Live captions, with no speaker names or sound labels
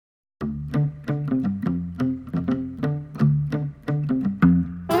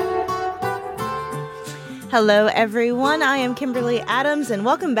Hello, everyone. I am Kimberly Adams, and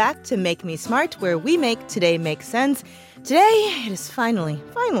welcome back to Make Me Smart, where we make today make sense. Today, it is finally,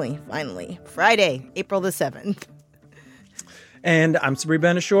 Friday, April the 7th. And I'm Sabri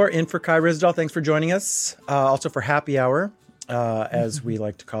Ben-Achour, in for Kai Ryssdal. Thanks for joining us. Also for Happy Hour, as we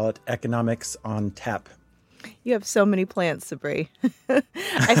like to call it, Economics on Tap. You have so many plants, Sabri.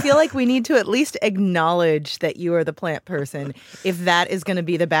 I feel like we need to at least acknowledge that you are the plant person if that is going to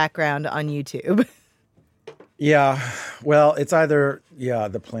be the background on YouTube. Yeah, well, it's either,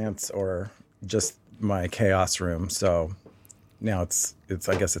 the plants or just my chaos room. So now it's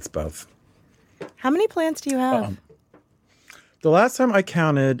I guess it's both. How many plants do you have? The last time I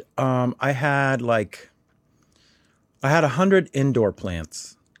counted, I had 100 indoor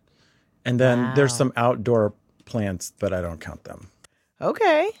plants. And then there's some outdoor plants, but I don't count them.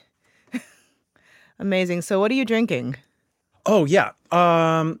 Okay. Amazing. So what are you drinking? Oh, yeah.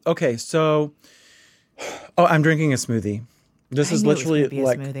 Okay, so... Oh, I'm drinking a smoothie. This is literally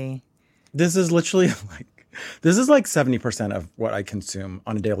smoothie. This is literally this is like 70% of what I consume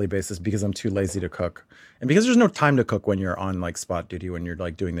on a daily basis because I'm too lazy to cook. And because there's no time to cook when you're on spot duty, when you're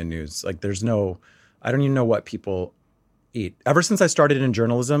doing the news. I don't even know what people eat. Ever since I started in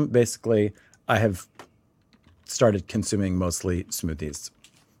journalism, basically, I have started consuming mostly smoothies.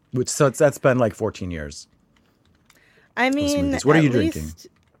 That's been 14 years. I mean, what are you drinking?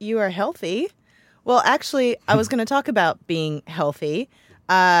 You are healthy. Well, actually, I was going to talk about being healthy.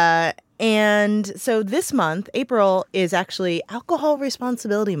 And so this month, April, is actually Alcohol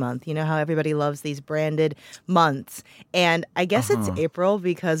Responsibility Month. You know how everybody loves these branded months. And I guess it's April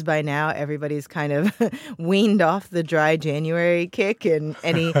because by now everybody's kind of weaned off the dry January kick, and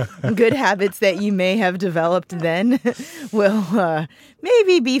any good habits that you may have developed then will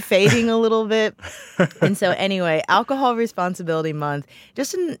maybe be fading a little bit. And so anyway, Alcohol Responsibility Month,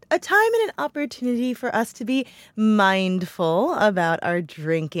 just a time and an opportunity for us to be mindful about our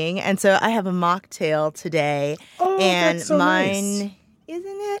drinking. And so I have a mocktail today, and that's so mine, nice. Isn't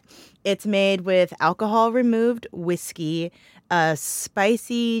it? It's made with alcohol-removed whiskey, a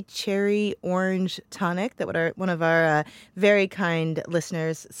spicy cherry orange tonic that one of our very kind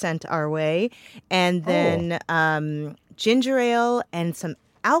listeners sent our way, and then ginger ale and some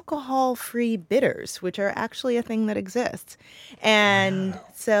alcohol-free bitters, which are actually a thing that exists. And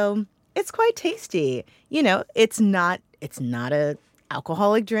so it's quite tasty. You know, it's not a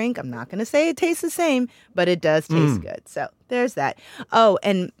alcoholic drink. I'm not going to say it tastes the same, but it does taste good. So there's that. Oh,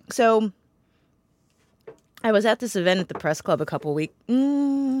 and so I was at this event at the press club a couple weeks,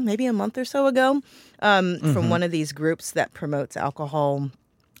 maybe a month or so ago, from one of these groups that promotes alcohol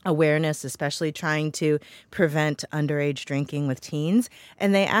awareness, especially trying to prevent underage drinking with teens.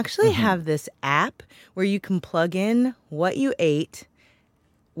 And they actually have this app where you can plug in what you ate,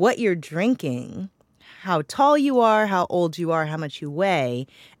 what you're drinking, how tall you are, how old you are, how much you weigh,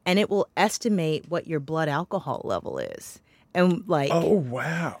 and it will estimate what your blood alcohol level is. And oh,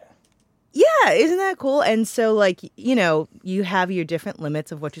 wow. Yeah, isn't that cool? And so you have your different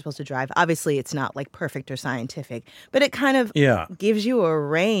limits of what you're supposed to drive. Obviously, it's not perfect or scientific, but it kind of gives you a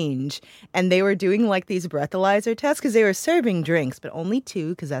range. And they were doing these breathalyzer tests because they were serving drinks, but only 2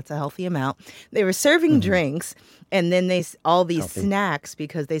 because that's a healthy amount. They were serving drinks, and then all these snacks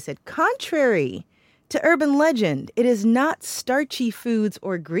because they said, contrary to urban legend, it is not starchy foods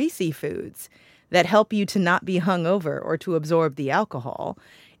or greasy foods that help you to not be hungover or to absorb the alcohol.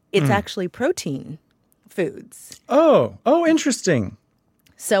 It's actually protein foods. Oh, interesting.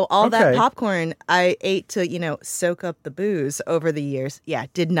 So all that popcorn I ate to, soak up the booze over the years,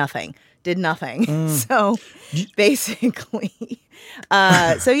 did nothing. So basically,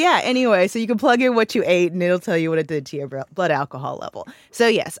 anyway, so you can plug in what you ate and it'll tell you what it did to your blood alcohol level. So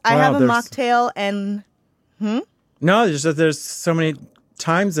yes, I have a mocktail and... No, just that there's so many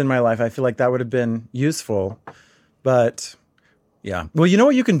times in my life I feel like that would have been useful. But yeah. Well, you know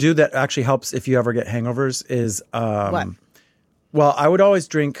what you can do that actually helps if you ever get hangovers is... what? Well, I would always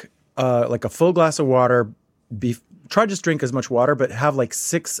drink a full glass of water. Try to just drink as much water, but have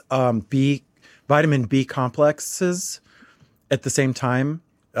 6 vitamin B complexes at the same time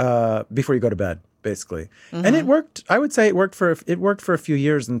before you go to bed, basically. And it worked. I would say it worked for a few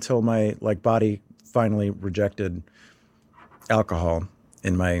years until my body finally rejected alcohol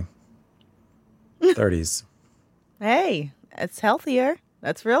in my 30s. Hey, it's healthier.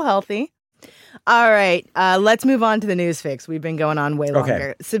 That's real healthy. All right, let's move on to the news fix. We've been going on way longer.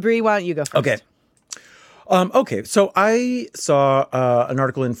 Okay. Sabri, why don't you go first? Okay. So I saw an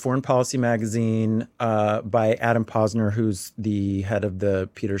article in Foreign Policy magazine by Adam Posner, who's the head of the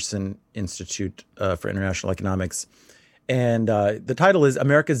Peterson Institute for International Economics. And the title is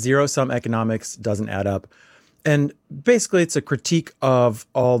America's Zero-Sum Economics Doesn't Add Up. And basically, it's a critique of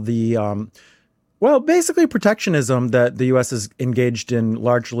all the, basically protectionism that the U.S. is engaged in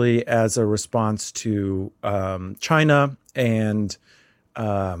largely as a response to China and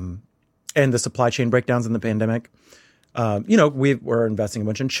the supply chain breakdowns in the pandemic. We're investing a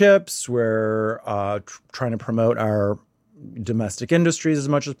bunch in chips. We're trying to promote our domestic industries as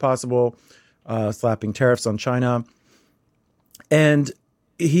much as possible, slapping tariffs on China. And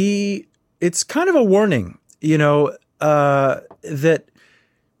it's kind of a warning, that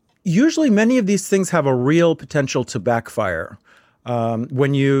usually many of these things have a real potential to backfire.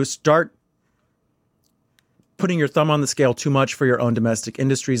 When you start putting your thumb on the scale too much for your own domestic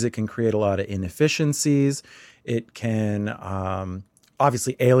industries, it can create a lot of inefficiencies. It can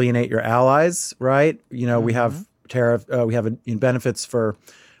obviously alienate your allies, right? We have benefits for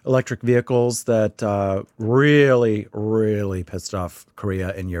electric vehicles that really, really pissed off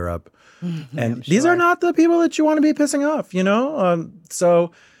Korea and Europe. And these are not the people that you want to be pissing off, he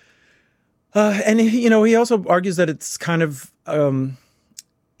also argues that it's kind of,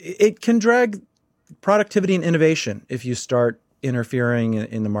 it can drag productivity and innovation if you start interfering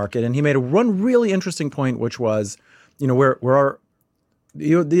in the market. And he made one really interesting point, which was, the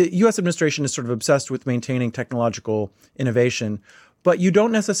U.S. administration is sort of obsessed with maintaining technological innovation, but you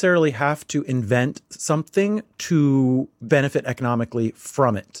don't necessarily have to invent something to benefit economically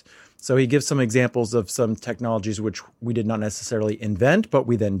from it. So he gives some examples of some technologies which we did not necessarily invent, but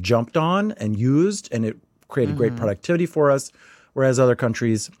we then jumped on and used, and it created great productivity for us. Whereas other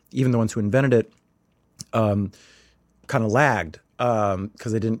countries, even the ones who invented it, kind of lagged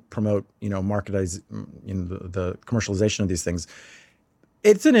because they didn't promote, marketize, the commercialization of these things.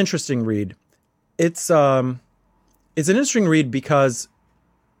 It's an interesting read. It's an interesting read because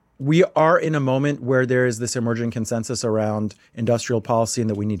we are in a moment where there is this emerging consensus around industrial policy and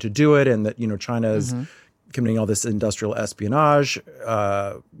that we need to do it, and that China is committing all this industrial espionage,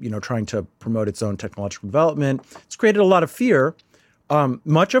 trying to promote its own technological development. It's created a lot of fear,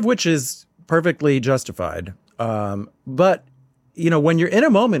 much of which is perfectly justified. But when you're in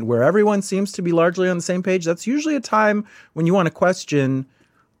a moment where everyone seems to be largely on the same page, that's usually a time when you want to question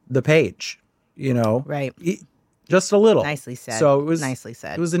the page. Right. Just a little. Nicely said. So it was nicely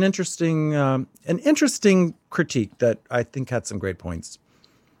said. It was an interesting critique that I think had some great points.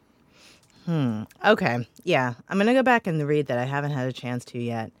 Okay. Yeah. I'm going to go back and read that. I haven't had a chance to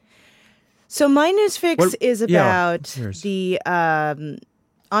yet. So my news fix is about the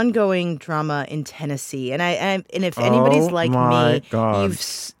ongoing drama in Tennessee. And if anybody's like me,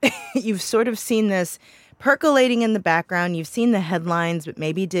 you've sort of seen this percolating in the background. You've seen the headlines, but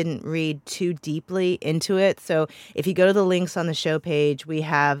maybe didn't read too deeply into it. So if you go to the links on the show page, we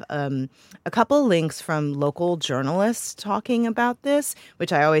have a couple links from local journalists talking about this,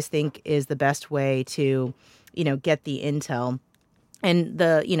 which I always think is the best way to, get the intel. And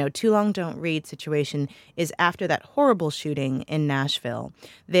the, too long don't read situation is after that horrible shooting in Nashville.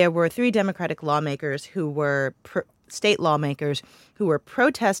 There were 3 Democratic lawmakers who were state lawmakers who were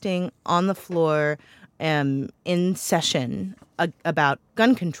protesting on the floor in session about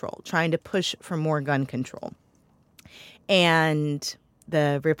gun control, trying to push for more gun control. And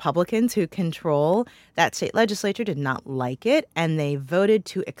the Republicans who control that state legislature did not like it, and they voted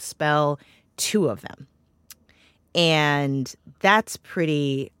to expel 2 of them. And that's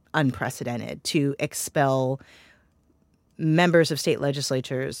pretty unprecedented, to expel members of state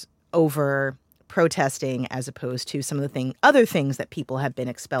legislatures over protesting as opposed to some of the other things that people have been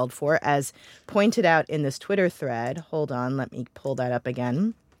expelled for, as pointed out in this Twitter thread. Hold on, let me pull that up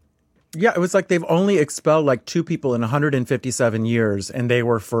again. Yeah, it was like they've only expelled 2 people in 157 years, and they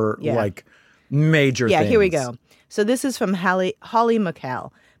were for major things. Yeah, here we go. So this is from Holly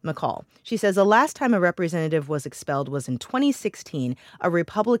McCall. She says, the last time a representative was expelled was in 2016, a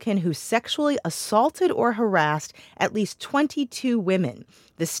Republican who sexually assaulted or harassed at least 22 women.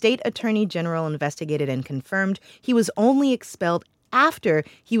 The state attorney general investigated and confirmed he was only expelled after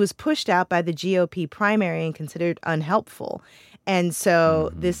he was pushed out by the GOP primary and considered unhelpful. And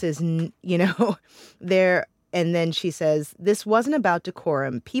so this is, there. And then she says, this wasn't about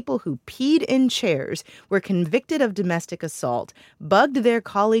decorum. People who peed in chairs, were convicted of domestic assault, bugged their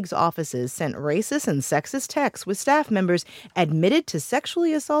colleagues' offices, sent racist and sexist texts with staff members, admitted to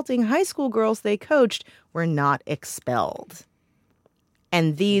sexually assaulting high school girls they coached, were not expelled.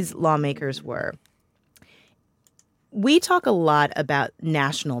 And these lawmakers were. We talk a lot about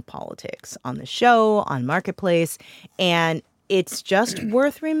national politics on the show, on Marketplace, and it's just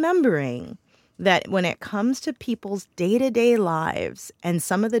worth remembering that when it comes to people's day-to-day lives and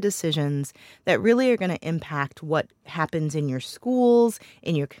some of the decisions that really are going to impact what happens in your schools,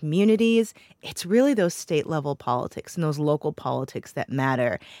 in your communities, it's really those state-level politics and those local politics that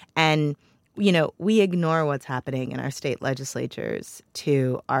matter. And we ignore what's happening in our state legislatures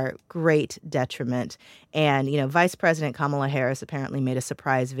to our great detriment. And, Vice President Kamala Harris apparently made a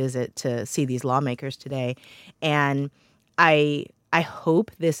surprise visit to see these lawmakers today. And I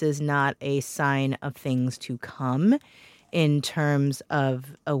hope this is not a sign of things to come in terms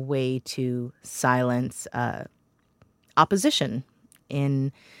of a way to silence opposition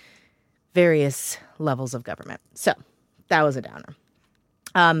in various levels of government. So that was a downer.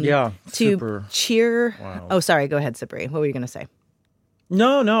 Super. Cheer. Wow. Oh, sorry. Go ahead, Sabri. What were you going to say?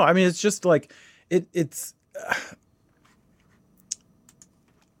 No. I mean, it's just like it's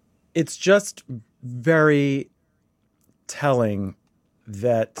just very telling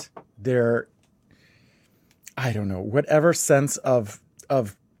that I don't know, whatever sense of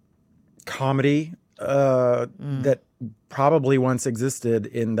comedy that probably once existed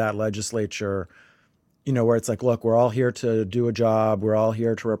in that legislature. Where it's like, look, we're all here to do a job. We're all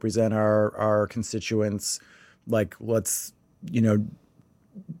here to represent our constituents. Like, let's, I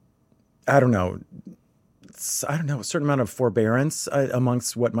don't know, a certain amount of forbearance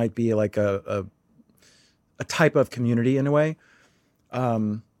amongst what might be like a type of community in a way.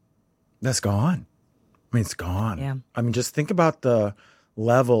 That's gone. I mean, it's gone. Yeah. I mean, just think about the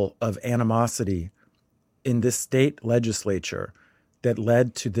level of animosity in this state legislature that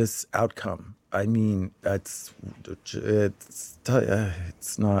led to this outcome. I mean, it's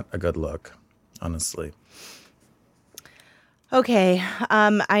not a good look, honestly. Okay.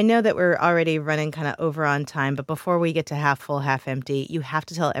 I know that we're already running kind of over on time, but before we get to half full, half empty, you have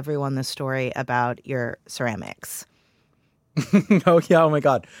to tell everyone the story about your ceramics. Oh, yeah. Oh, my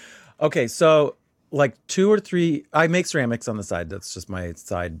God. Okay. So like 2 or 3, I make ceramics on the side. That's just my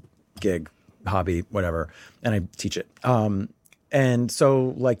side gig, hobby, whatever. And I teach it. And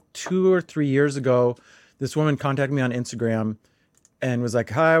so like 2 or 3 years ago, this woman contacted me on Instagram and was like,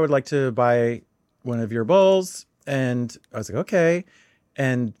 hi, I would like to buy one of your bowls. And I was like, okay.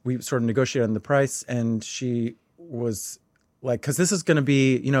 And we sort of negotiated on the price. And she was like, because this is going to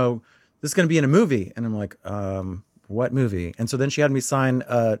be, in a movie. And I'm like, what movie? And so then she had me sign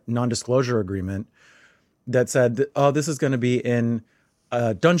a non-disclosure agreement that said, oh, this is going to be in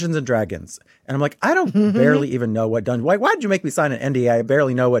Dungeons and Dragons. And I'm like, I don't barely even know what Why did you make me sign an NDA? I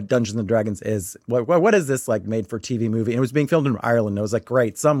barely know what Dungeons and Dragons is. What is this like made for TV movie? And it was being filmed in Ireland. I was like,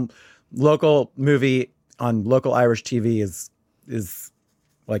 great. Some local movie on local Irish TV is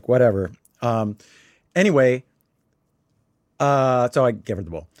like whatever. Anyway, so I gave her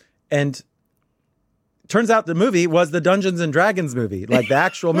the bowl. And turns out the movie was the Dungeons and Dragons movie, like the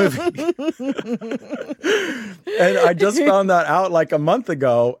actual movie. And I just found that out like a month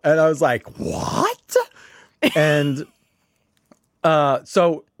ago. And I was like, what? And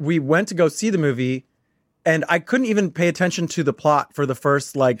so we went to go see the movie. And I couldn't even pay attention to the plot for the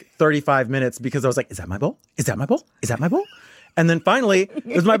first like 35 minutes because I was like, is that my bowl? Is that my bowl? Is that my bowl? And then finally,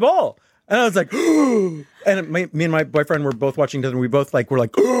 it was my bowl. And I was like, and me and my boyfriend were both watching together. And we both were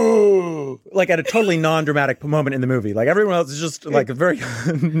like, like at a totally non-dramatic moment in the movie. Like everyone else is just like a very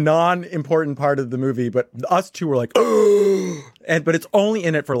non-important part of the movie. But us two were like, but it's only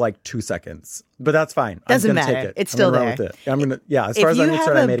in it for like 2 seconds. But that's fine. Doesn't I'm gonna matter. Take it. It's still there. Run with it. As far as I'm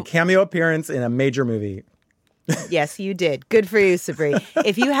concerned, I made a cameo appearance in a major movie. Yes, you did. Good for you, Sabri.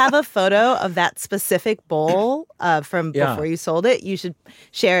 If you have a photo of that specific bowl from before you sold it, you should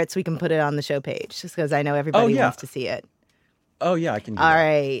share it so we can put it on the show page, just because I know everybody wants to see it. Oh, yeah, I can do All that.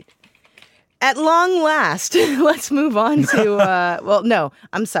 right. At long last, let's move on to, no,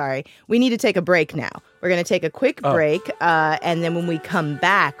 I'm sorry. We need to take a break now. We're going to take a quick break, and then when we come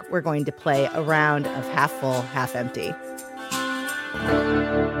back, we're going to play a round of half full, half empty.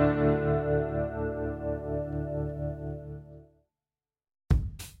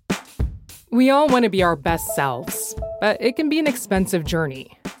 We all want to be our best selves, but it can be an expensive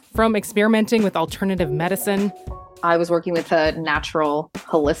journey. From experimenting with alternative medicine. I was working with a natural,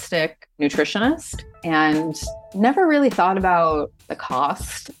 holistic nutritionist and never really thought about the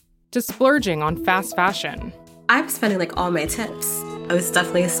cost. To splurging on fast fashion. I'm spending like all my tips. I was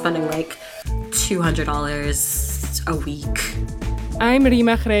definitely spending like $200 a week. I'm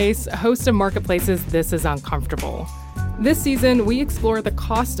Rima Reis, host of Marketplace's This Is Uncomfortable. This season, we explore the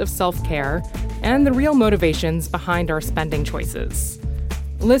cost of self-care and the real motivations behind our spending choices.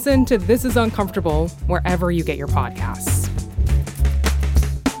 Listen to This Is Uncomfortable wherever you get your podcasts.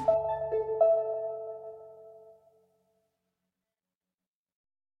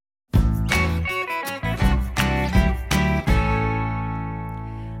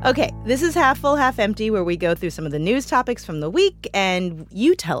 Okay, this is Half Full, Half Empty, where we go through some of the news topics from the week, and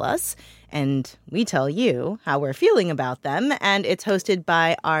you tell us, and we tell you how we're feeling about them, and it's hosted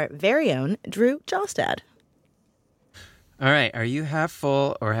by our very own Drew Jostad. All right, are you half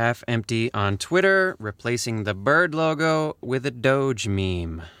full or half empty on Twitter, replacing the bird logo with a Doge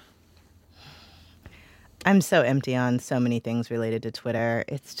meme? I'm so empty on so many things related to Twitter.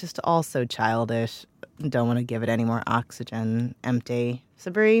 It's just all so childish. Don't want to give it any more oxygen. Empty.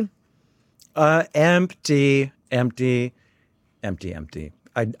 Sabri? Empty.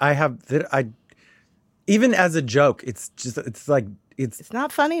 I even as a joke, it's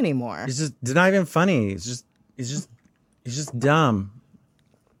not funny anymore. It's not even funny. It's just dumb.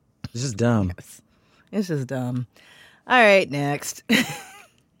 It's just dumb. Yes. It's just dumb. All right, next.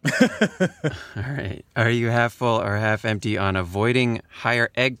 All right. Are you half full or half empty on avoiding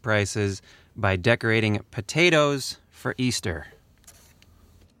higher egg prices by decorating potatoes for Easter?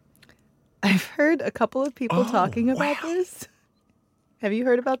 I've heard a couple of people talking about this. Have you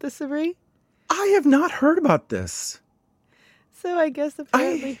heard about this, Sabri? I have not heard about this. So I guess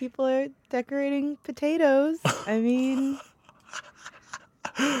apparently people are decorating potatoes. I mean,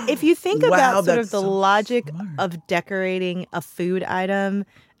 if you think about sort of the logic of decorating a food item,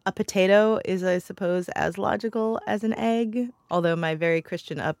 a potato is, I suppose, as logical as an egg. Although my very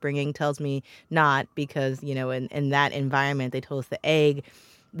Christian upbringing tells me not, because, you know, in that environment, they told us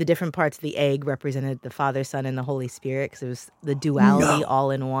the different parts of the egg represented the Father, Son, and the Holy Spirit, because it was the duality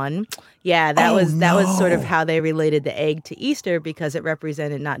all in one. Yeah, that was sort of how they related the egg to Easter, because it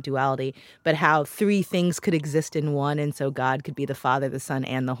represented not duality, but how three things could exist in one, and so God could be the Father, the Son,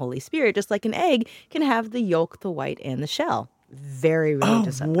 and the Holy Spirit, just like an egg can have the yolk, the white, and the shell. Very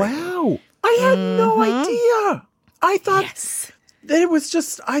religious upbringing. Wow. I had no idea. I thought that it was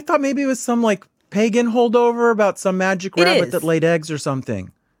just, I thought maybe it was some like pagan holdover about some magic rabbit that laid eggs or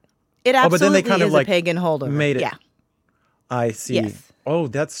something. It absolutely but then they kind is of like a pagan holdover. Made it. Yeah. I see. Yes. Oh,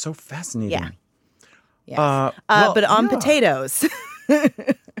 that's so fascinating. Yeah. Yes. But on potatoes.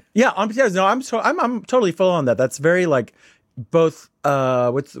 Yeah, on potatoes. No, I'm totally full on that. That's very like both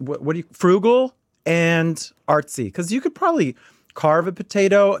frugal and artsy, because you could probably carve a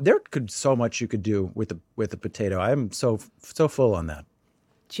potato. There could so much you could do with a potato. I'm so full on that.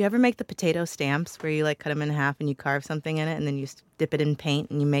 Do you ever make the potato stamps where you like cut them in half and you carve something in it and then you dip it in paint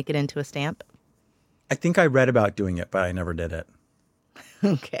and you make it into a stamp? I think I read about doing it, but I never did it.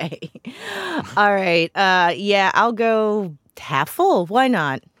 Okay. All right. Yeah, I'll go half full. Why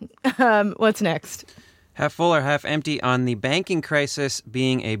not? What's next? Half full or half empty on the banking crisis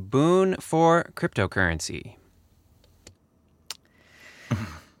being a boon for cryptocurrency?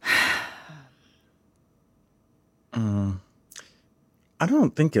 I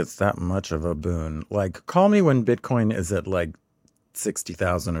don't think it's that much of a boon. Like, call me when Bitcoin is at like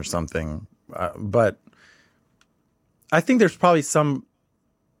 60,000 or something. But I think there's probably some.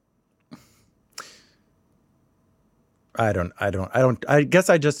 I guess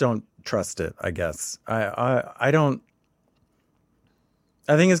I just don't trust it. I guess I don't.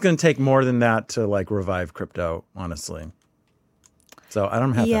 I think it's going to take more than that to like revive crypto, honestly. So I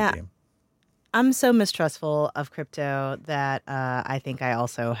don't have empty. I'm so mistrustful of crypto that I think I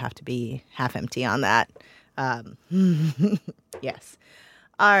also have to be half empty on that. Yes.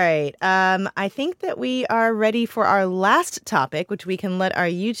 All right. I think that we are ready for our last topic, which we can let our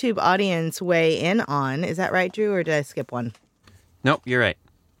YouTube audience weigh in on. Is that right, Drew, or did I skip one? Nope, you're right.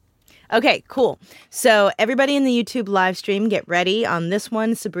 Okay, cool. So everybody in the YouTube live stream, get ready. On this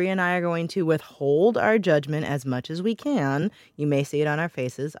one, Sabri and I are going to withhold our judgment as much as we can. You may see it on our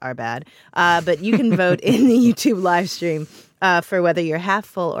faces, our bad. But you can vote in the YouTube live stream for whether you're half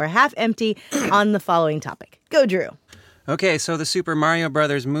full or half empty on the following topic. Go, Drew. Okay, so the Super Mario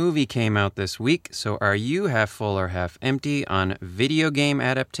Brothers movie came out this week. So are you half full or half empty on video game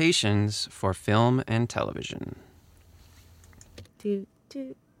adaptations for film and television?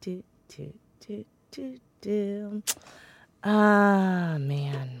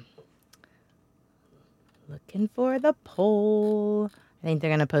 Man. Looking for the poll. I think they're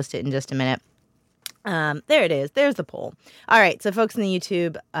going to post it in just a minute. There it is. There's the poll. All right. So folks in the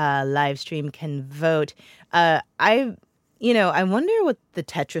YouTube live stream can vote. I wonder what the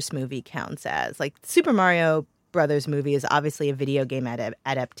Tetris movie counts as. Like, Super Mario Brothers movie is obviously a video game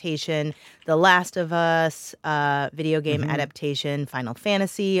adaptation. The Last of Us video game adaptation, Final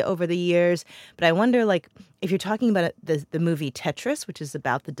Fantasy over the years. But I wonder, like, if you're talking about the movie Tetris, which is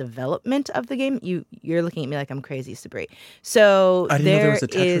about the development of the game, you're looking at me like I'm crazy, Sabri. So I didn't know there was a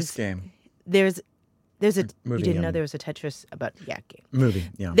Tetris game. There's a Movie, you didn't know there was a Tetris about game. Movie,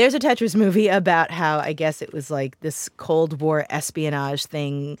 yeah. There's a Tetris movie about how I guess it was like this Cold War espionage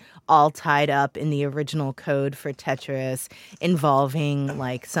thing all tied up in the original code for Tetris, involving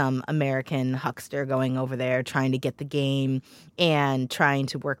like some American huckster going over there trying to get the game and trying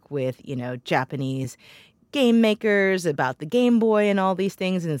to work with, Japanese game makers about the Game Boy and all these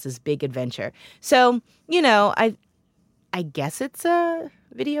things, and it's this big adventure. So, I guess it's a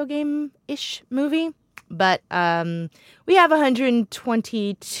video game-ish movie. But we have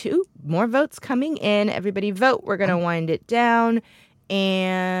 122 more votes coming in. Everybody vote. We're going to wind it down.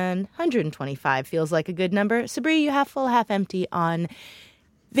 And 125 feels like a good number. Sabri, you half full, half empty on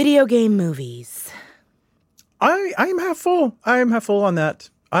video game movies. I am half full. I am half full on that.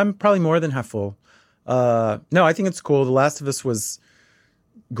 I'm probably more than half full. No, I think it's cool. The Last of Us was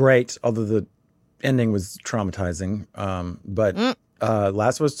great, although the ending was traumatizing. But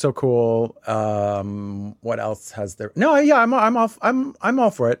Last was so cool. What else has there? No, yeah, I'm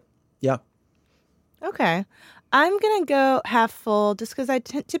all for it. Yeah. Okay. I'm going to go half full just because I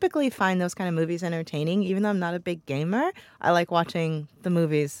typically find those kind of movies entertaining. Even though I'm not a big gamer, I like watching the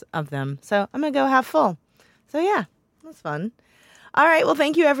movies of them. So I'm going to go half full. So yeah, that's fun. All right. Well,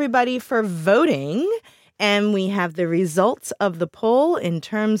 thank you everybody for voting. And we have the results of the poll in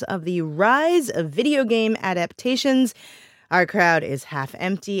terms of the rise of video game adaptations. Our crowd is half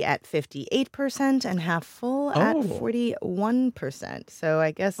empty at 58% and half full at 41%. So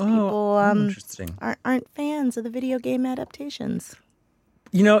I guess people aren't fans of the video game adaptations.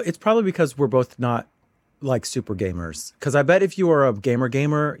 It's probably because we're both not like super gamers. Because I bet if you are a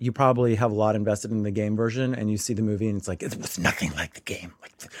gamer, you probably have a lot invested in the game version, and you see the movie and it's like, it's nothing like the game.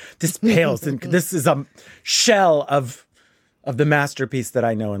 Like this pales, and this is a shell of the masterpiece that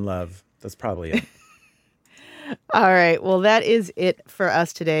I know and love. That's probably it. All right. Well, that is it for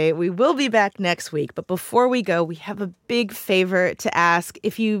us today. We will be back next week. But before we go, we have a big favor to ask.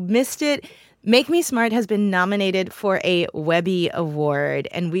 If you missed it, Make Me Smart has been nominated for a Webby Award,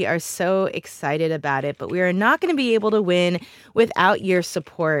 and we are so excited about it, but we are not going to be able to win without your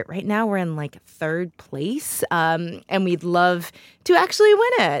support. Right now, we're in like third place, and we'd love to actually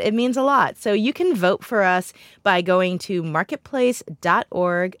win it. It means a lot. So you can vote for us by going to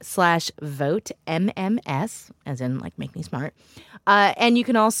marketplace.org/vote MMS, as in like Make Me Smart. And you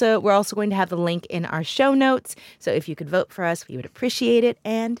can we're also going to have the link in our show notes. So if you could vote for us, we would appreciate it.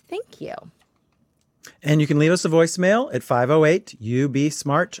 And thank you. And you can leave us a voicemail at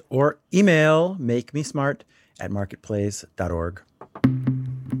 508-UB-SMART or email makemesmart@marketplace.org.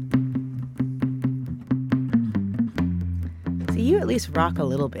 See, you at least rock a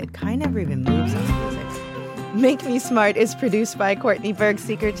little bit. Kai never even moves on music. Make Me Smart is produced by Courtney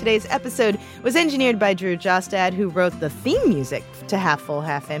Bergseeker. Today's episode was engineered by Drew Jostad, who wrote the theme music to Half Full,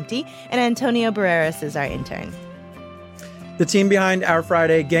 Half Empty, and Antonio Barreras is our intern. The team behind Our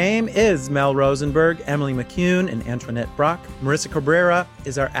Friday Game is Mel Rosenberg, Emily McCune, and Antoinette Brock. Marissa Cabrera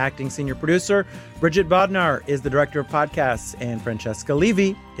is our acting senior producer. Bridget Bodnar is the director of podcasts, and Francesca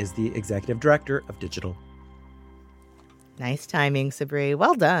Levy is the executive director of digital. Nice timing, Sabri.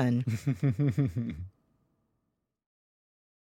 Well done.